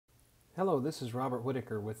Hello, this is Robert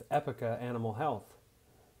Whitaker with Epica Animal Health.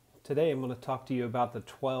 Today I'm going to talk to you about the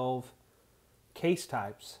 12 case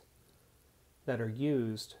types that are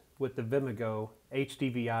used with the Vimago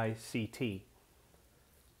HDVI CT.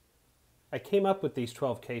 I came up with these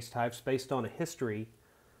 12 case types based on a history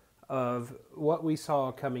of what we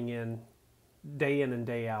saw coming in and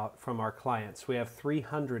day out from our clients. We have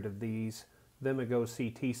 300 of these Vimago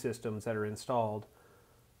CT systems that are installed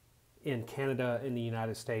in Canada, in the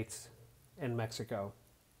United States, and Mexico.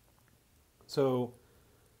 So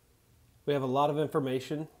we have a lot of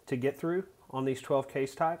information to get through on these 12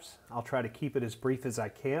 case types. I'll try to keep it as brief as I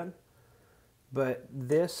can, but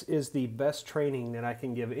this is the best training that I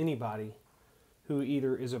can give anybody who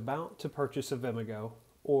either is about to purchase a Vimago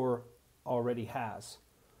or already has,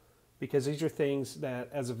 because these are things that,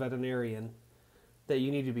 as a veterinarian, that you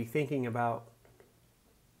need to be thinking about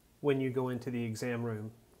when you go into the exam room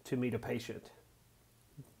to meet a patient.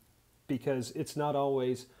 Because it's not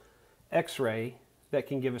always X-ray that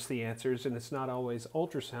can give us the answers, and it's not always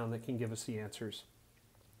ultrasound that can give us the answers.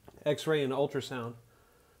 X-ray and ultrasound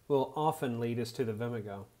will often lead us to the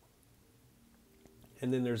Vimago.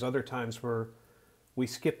 And then there's other times where we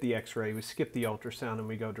skip the X-ray, we skip the ultrasound, and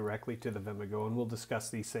we go directly to the Vimago, and we'll discuss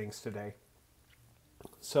these things today.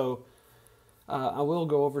 So I will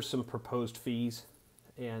go over some proposed fees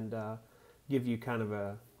and give you kind of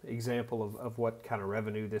a example of what kind of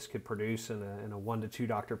revenue this could produce in a 1 to 2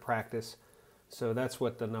 doctor practice. So that's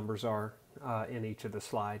what the numbers are in each of the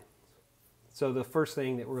slides. So the first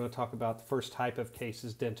thing that we're going to talk about, the first type of case,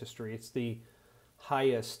 is dentistry. It's the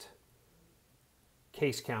highest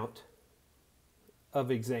case count of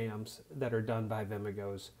exams that are done by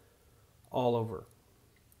Vimagos all over.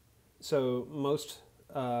 So most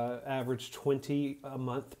average 20 a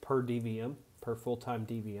month per DVM, per full-time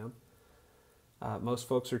DVM. Most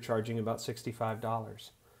folks are charging about $65.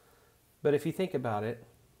 But if you think about it,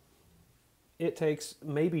 it takes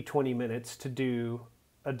maybe 20 minutes to do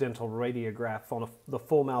a dental radiograph on the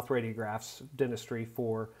full mouth radiographs dentistry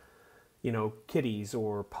for, kitties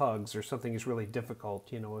or pugs or something is really difficult.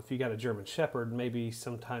 If you got a German Shepherd, maybe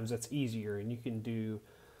sometimes that's easier and you can do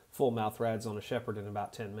full mouth rads on a Shepherd in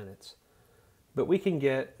about 10 minutes. But we can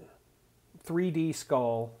get 3D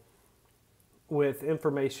skull with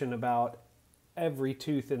information about every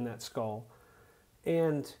tooth in that skull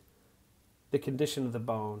and the condition of the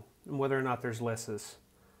bone and whether or not there's lysis.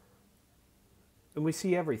 And we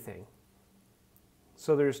see everything.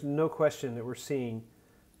 So there's no question that we're seeing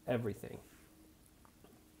everything.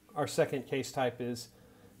 Our second case type is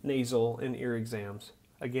nasal and ear exams.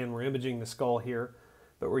 Again, we're imaging the skull here,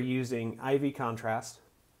 but we're using IV contrast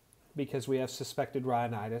because we have suspected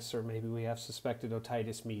rhinitis, or maybe we have suspected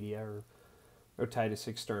otitis media or otitis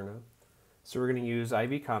externa. So we're going to use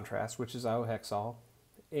IV contrast, which is iohexol,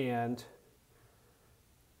 and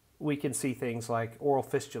we can see things like oral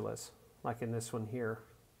fistulas, like in this one here.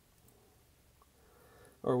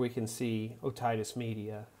 Or we can see otitis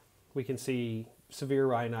media. We can see severe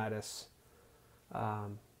rhinitis.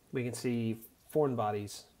 We can see foreign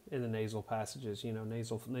bodies in the nasal passages,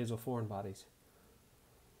 nasal foreign bodies.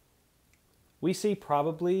 We see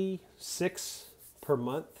probably 6 per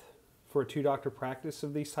month for a 2-doctor practice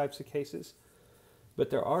of these types of cases. But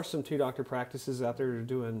there are some 2-doctor practices out there that are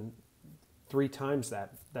doing 3 times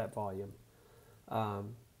that volume.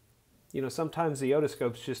 Sometimes the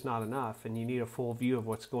otoscope's just not enough, and you need a full view of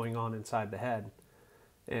what's going on inside the head.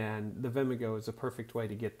 And the Vimago is a perfect way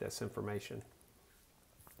to get this information.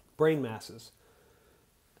 Brain masses.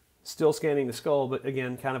 Still scanning the skull, but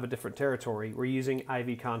again, kind of a different territory. We're using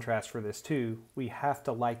IV contrast for this too. We have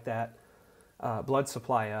to light that blood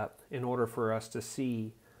supply up in order for us to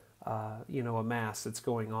see a mass that's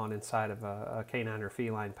going on inside of a canine or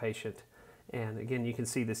feline patient. And again, you can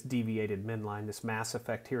see this deviated midline, this mass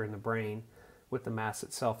effect here in the brain with the mass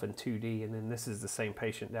itself in 2D. And then this is the same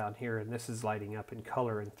patient down here, and this is lighting up in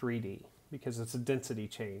color in 3D because it's a density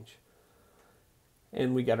change.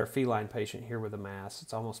 And we got our feline patient here with a mass.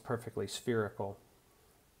 It's almost perfectly spherical.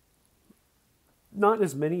 Not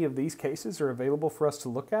as many of these cases are available for us to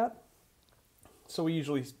look at. So we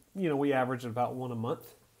usually, we average about 1 a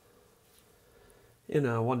month in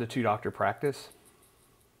a 1 to 2 doctor practice.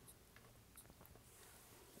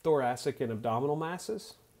 Thoracic and abdominal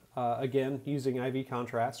masses. Again, using IV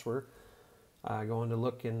contrast, we're going to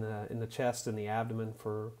look in the chest and the abdomen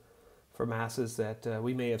for masses that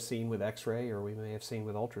we may have seen with X-ray or we may have seen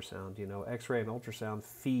with ultrasound. X-ray and ultrasound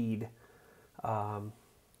feed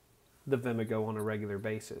the Vimago on a regular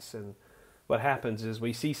basis. And what happens is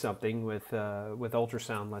we see something with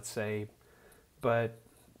ultrasound, let's say, but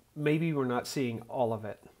maybe we're not seeing all of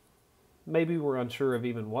it. maybe we're unsure of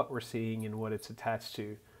even what we're seeing and what it's attached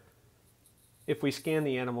to. If we scan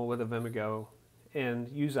the animal with a Vimago and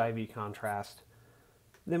use IV contrast,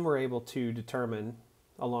 then we're able to determine,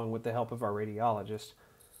 along with the help of our radiologist,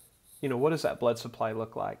 what does that blood supply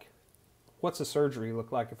look like? What's a surgery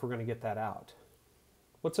look like if we're going to get that out?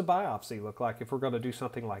 What's a biopsy look like if we're going to do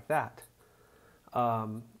something like that?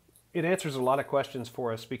 It answers a lot of questions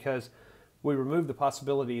for us because we remove the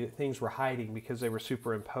possibility that things were hiding because they were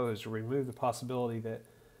superimposed, or remove the possibility that,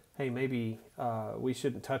 hey, maybe we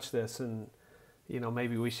shouldn't touch this, and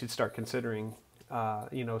maybe we should start considering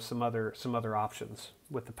some other options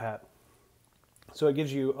with the pet. So it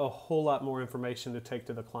gives you a whole lot more information to take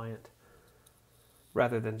to the client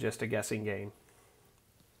rather than just a guessing game.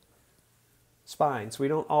 Spines. We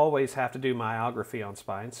don't always have to do myography on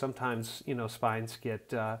spines. Sometimes, spines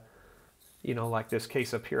get, like this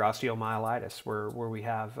case up here, osteomyelitis, where we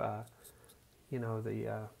have,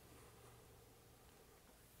 the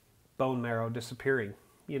bone marrow disappearing.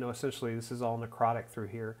 Essentially this is all necrotic through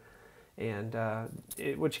here. And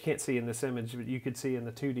what you can't see in this image, but you could see in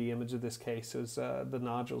the 2D image of this case, is the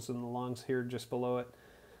nodules in the lungs here just below it.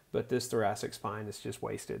 But this thoracic spine is just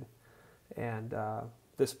wasted. And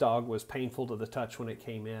this dog was painful to the touch when it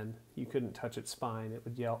came in. You couldn't touch its spine, it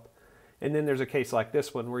would yelp. And then there's a case like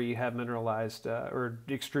this one where you have mineralized or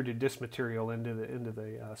extruded disc material into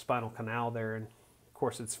the spinal canal there, and of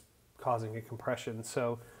course it's causing a compression.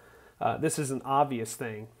 So this is an obvious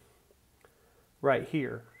thing right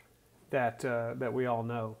here that we all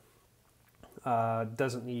know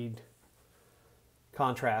doesn't need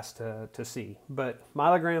contrast to see. But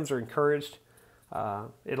myelograms are encouraged.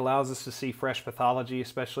 It allows us to see fresh pathology,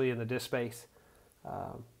 especially in the disc space.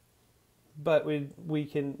 But we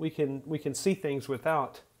can see things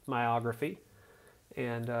without myography,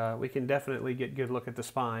 and we can definitely get a good look at the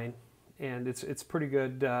spine. And it's pretty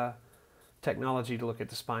good technology to look at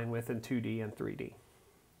the spine with in 2D and 3D.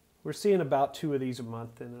 We're seeing about 2 of these a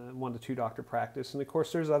month in a 1 to 2 doctor practice, and of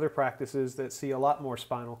course there's other practices that see a lot more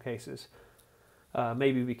spinal cases.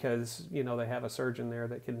 Maybe because they have a surgeon there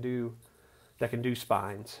that can do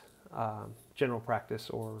spines, general practice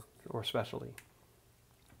or specialty.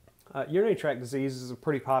 Urinary tract disease is a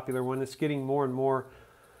pretty popular one. It's getting more and more.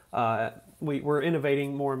 We're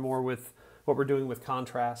innovating more and more with what we're doing with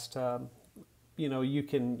contrast. You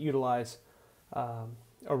can utilize a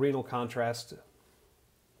renal contrast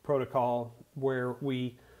protocol where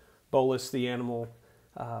we bolus the animal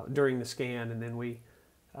during the scan, and then we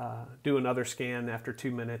do another scan after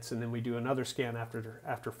 2 minutes, and then we do another scan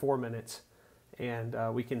after 4 minutes, and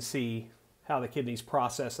we can see how the kidneys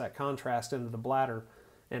process that contrast into the bladder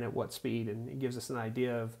and at what speed, and it gives us an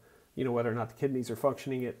idea of whether or not the kidneys are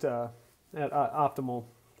functioning at optimal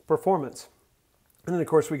performance. And then of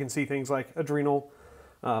course we can see things like adrenal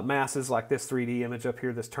masses, like this 3D image up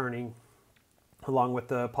here, this turning, along with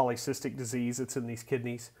the polycystic disease that's in these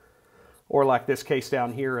kidneys. Or like this case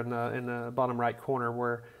down here in the bottom right corner,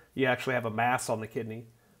 where you actually have a mass on the kidney.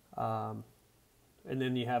 And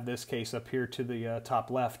then you have this case up here to the top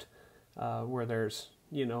left, where there's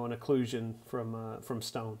an occlusion from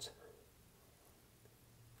stones.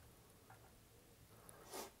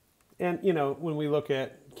 And when we look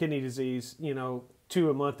at kidney disease, 2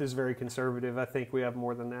 a month is very conservative. I think we have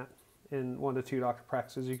more than that. In 1 to 2 doctor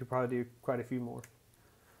practices, you could probably do quite a few more.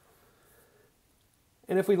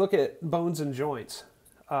 And if we look at bones and joints,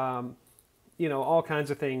 all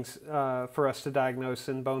kinds of things for us to diagnose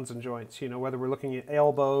in bones and joints. Whether we're looking at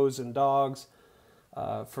elbows and dogs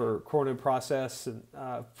for corneal process and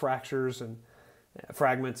fractures and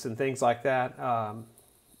fragments and things like that.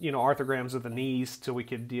 Arthrograms of the knees, so we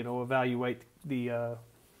could evaluate the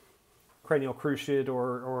cranial cruciate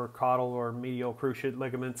or caudal or medial cruciate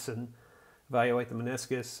ligaments and evaluate the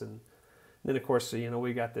meniscus. And then of course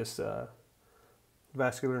we got this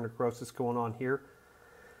vascular necrosis going on here.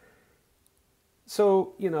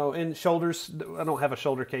 So, in shoulders, I don't have a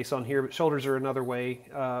shoulder case on here, but shoulders are another way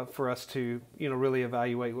for us to, really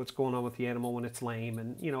evaluate what's going on with the animal when it's lame.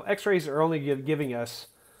 And, x-rays are only giving us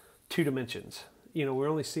 2 dimensions. We're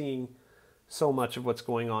only seeing so much of what's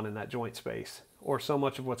going on in that joint space, or so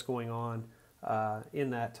much of what's going on in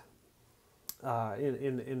that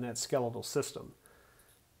skeletal system.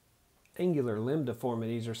 Angular limb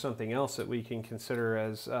deformities are something else that we can consider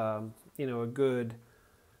as, a good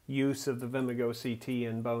use of the Vimago CT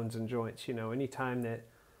in bones and joints. Anytime that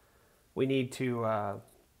we need to,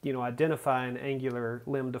 identify an angular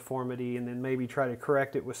limb deformity and then maybe try to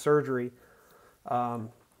correct it with surgery,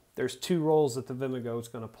 there's 2 roles that the Vimago is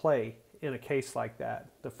going to play in a case like that.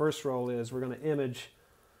 The first role is we're going to image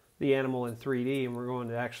the animal in 3D, and we're going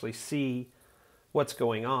to actually see what's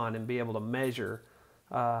going on and be able to measure,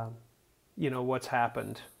 what's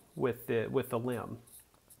happened with the limb.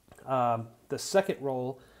 The second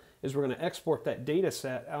role is we're going to export that data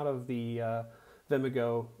set out of the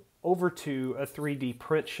Vimago over to a 3D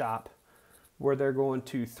print shop where they're going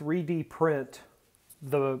to 3D print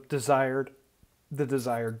the desired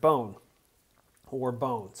bone or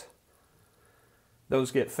bones.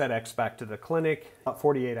 Those get FedEx back to the clinic about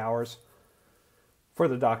 48 hours for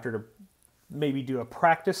the doctor to maybe do a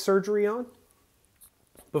practice surgery on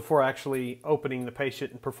before actually opening the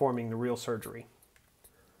patient and performing the real surgery.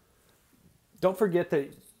 Don't forget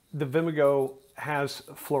that the Vimago has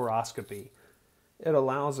fluoroscopy. It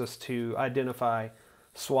allows us to identify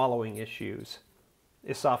swallowing issues,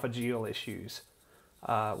 esophageal issues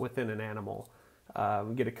within an animal.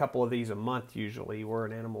 We get a couple of these a month usually where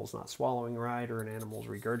an animal's not swallowing right or an animal's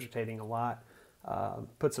regurgitating a lot.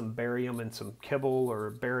 Put some barium in some kibble or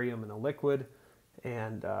barium in a liquid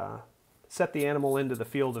and set the animal into the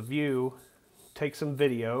field of view, take some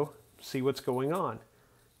video, see what's going on.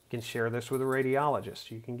 You can share this with a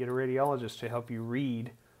radiologist. You can get a radiologist to help you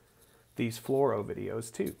read these fluoro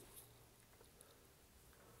videos too.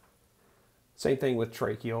 Same thing with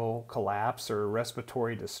tracheal collapse or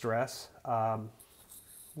respiratory distress.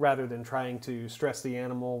 Rather than trying to stress the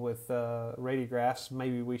animal with radiographs,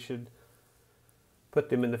 maybe we should put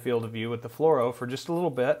them in the field of view with the fluoro for just a little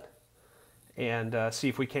bit and see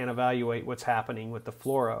if we can evaluate what's happening with the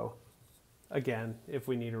fluoro. Again, if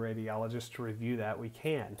we need a radiologist to review that, we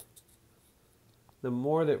can. The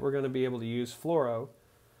more that we're going to be able to use fluoro,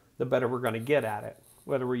 the better we're going to get at it,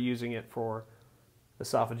 whether we're using it for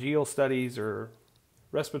esophageal studies or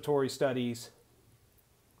respiratory studies.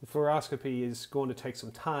 The fluoroscopy is going to take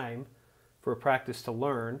some time for a practice to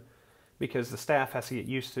learn because the staff has to get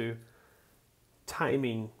used to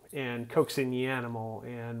timing and coaxing the animal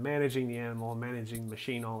and managing the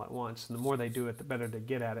machine all at once. And the more they do it, the better they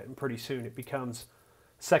get at it. And pretty soon it becomes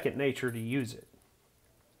second nature to use it.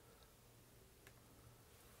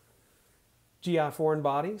 GI foreign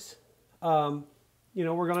bodies. We're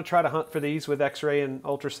going to try to hunt for these with X-ray and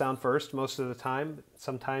ultrasound first most of the time.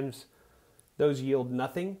 Sometimes those yield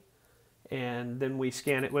nothing. And then we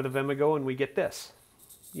scan it with a Vimago and we get this.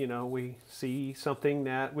 We see something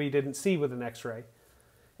that we didn't see with an X-ray.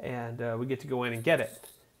 And we get to go in and get it.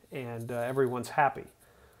 And everyone's happy.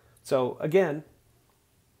 So again,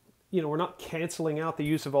 we're not canceling out the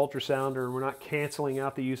use of ultrasound or we're not canceling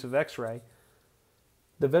out the use of X-ray.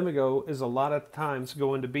 The Vimago is a lot of times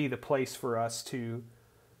going to be the place for us to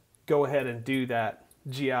go ahead and do that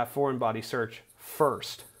GI foreign body search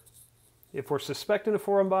first. If we're suspecting a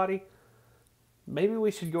foreign body, maybe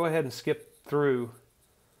we should go ahead and skip through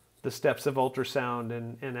the steps of ultrasound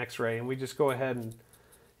and X-ray, and we just go ahead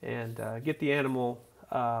and get the animal,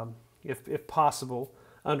 if possible,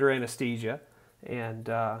 under anesthesia and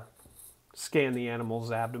scan the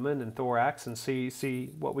animal's abdomen and thorax and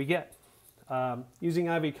see what we get. Using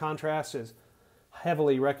IV contrast is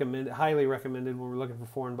highly recommended when we're looking for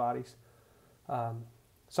foreign bodies.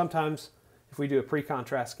 Sometimes if we do a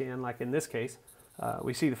pre-contrast scan, like in this case,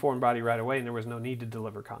 we see the foreign body right away and there was no need to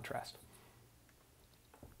deliver contrast.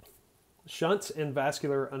 Shunts and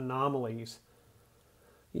vascular anomalies,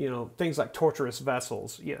 things like tortuous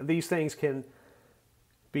vessels, these things can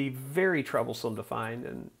be very troublesome to find,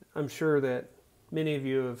 and I'm sure that many of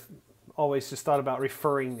you have always just thought about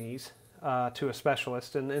referring these to a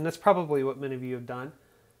specialist, and that's probably what many of you have done,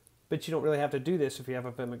 but you don't really have to do this if you have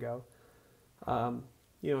a Vimago.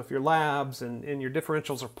 If your labs and your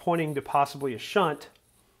differentials are pointing to possibly a shunt,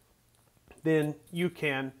 then you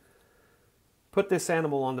can put this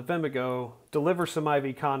animal on the Vimago, deliver some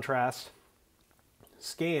IV contrast,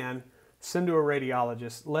 scan, send to a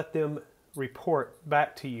radiologist, let them report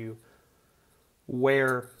back to you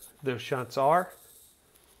where those shunts are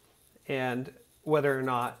and whether or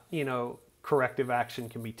not, corrective action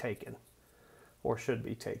can be taken or should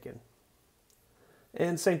be taken.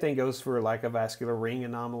 And same thing goes for like a vascular ring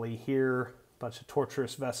anomaly here, a bunch of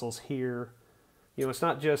tortuous vessels here. It's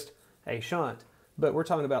not just a shunt, but we're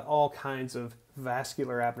talking about all kinds of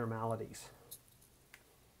vascular abnormalities.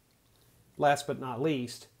 Last but not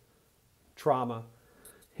least, trauma,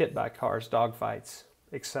 hit by cars, dogfights,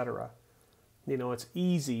 etc. It's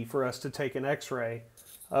easy for us to take an X-ray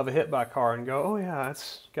of a hit by car and go, oh yeah,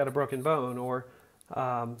 it's got a broken bone, or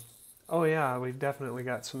oh yeah, we've definitely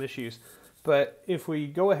got some issues. But if we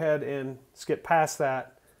go ahead and skip past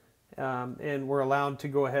that and we're allowed to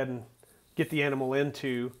go ahead and get the animal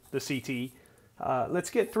into the CT, let's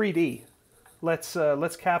get 3D.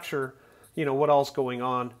 Let's capture, what all's going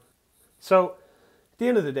on. So at the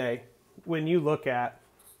end of the day, when you look at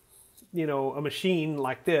a machine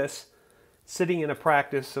like this sitting in a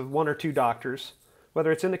practice of 1 or 2 doctors,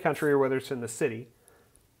 whether it's in the country or whether it's in the city,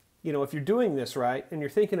 if you're doing this right and you're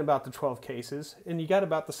thinking about the 12 cases and you got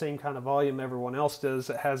about the same kind of volume everyone else does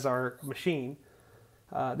that has our machine,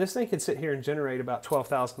 this thing can sit here and generate about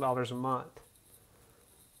 $12,000 a month.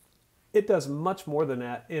 It does much more than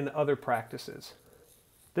that in other practices.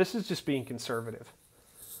 This is just being conservative.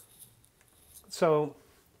 So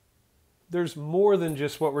there's more than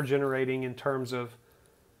just what we're generating in terms of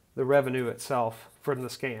the revenue itself from the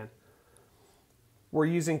scan. We're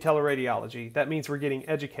using teleradiology. That means we're getting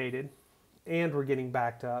educated and we're getting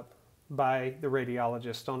backed up by the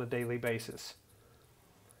radiologist on a daily basis.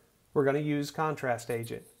 We're going to use contrast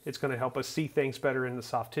agent. It's going to help us see things better in the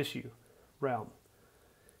soft tissue realm.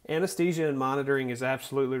 Anesthesia and monitoring is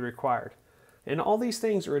absolutely required. And all these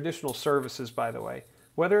things are additional services, by the way.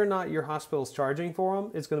 Whether or not your hospital is charging for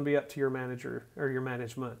them, it's going to be up to your manager or your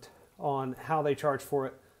management on how they charge for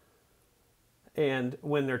it and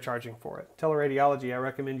when they're charging for it. Teleradiology, I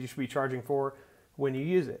recommend you should be charging for when you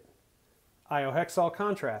use it. Iohexol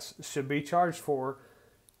contrast should be charged for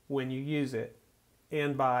when you use it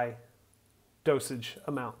and by dosage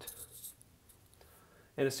amount.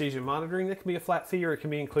 Anesthesia monitoring, that can be a flat fee or it can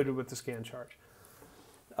be included with the scan charge.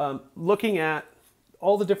 Looking at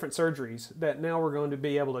all the different surgeries that now we're going to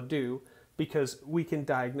be able to do because we can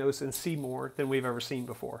diagnose and see more than we've ever seen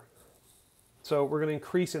before. So we're going to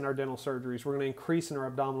increase in our dental surgeries. We're going to increase in our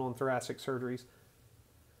abdominal and thoracic surgeries.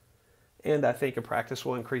 And I think a practice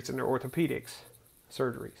will increase in their orthopedics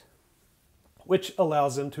surgeries, which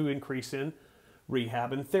allows them to increase in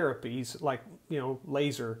rehab and therapies like,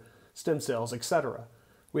 laser, stem cells, etc.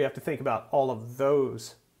 We have to think about all of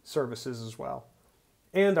those services as well.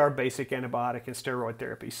 And our basic antibiotic and steroid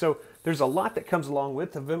therapy. So there's a lot that comes along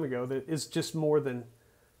with the Vimago that is just more than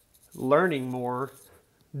learning more,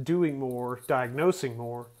 doing more, diagnosing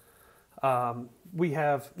more. We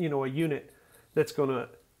have, a unit that's going to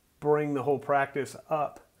bring the whole practice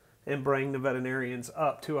up and bring the veterinarians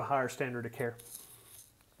up to a higher standard of care.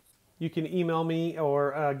 You can email me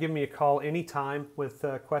or give me a call anytime with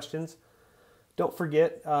questions. Don't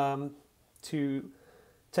forget to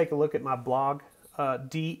take a look at my blog,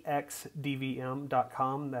 dxdvm.com.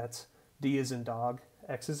 That's D as in dog,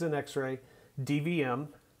 X as in X-ray, dvm.com.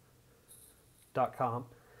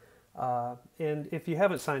 And if you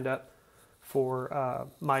haven't signed up for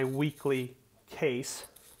my weekly case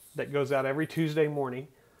that goes out every Tuesday morning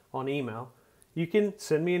on email, you can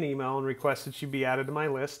send me an email and request that you be added to my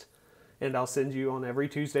list, and I'll send you on every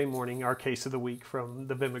Tuesday morning our case of the week from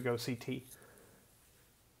the Vimago CT.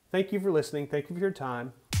 Thank you for listening. Thank you for your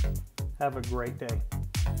time. Have a great day.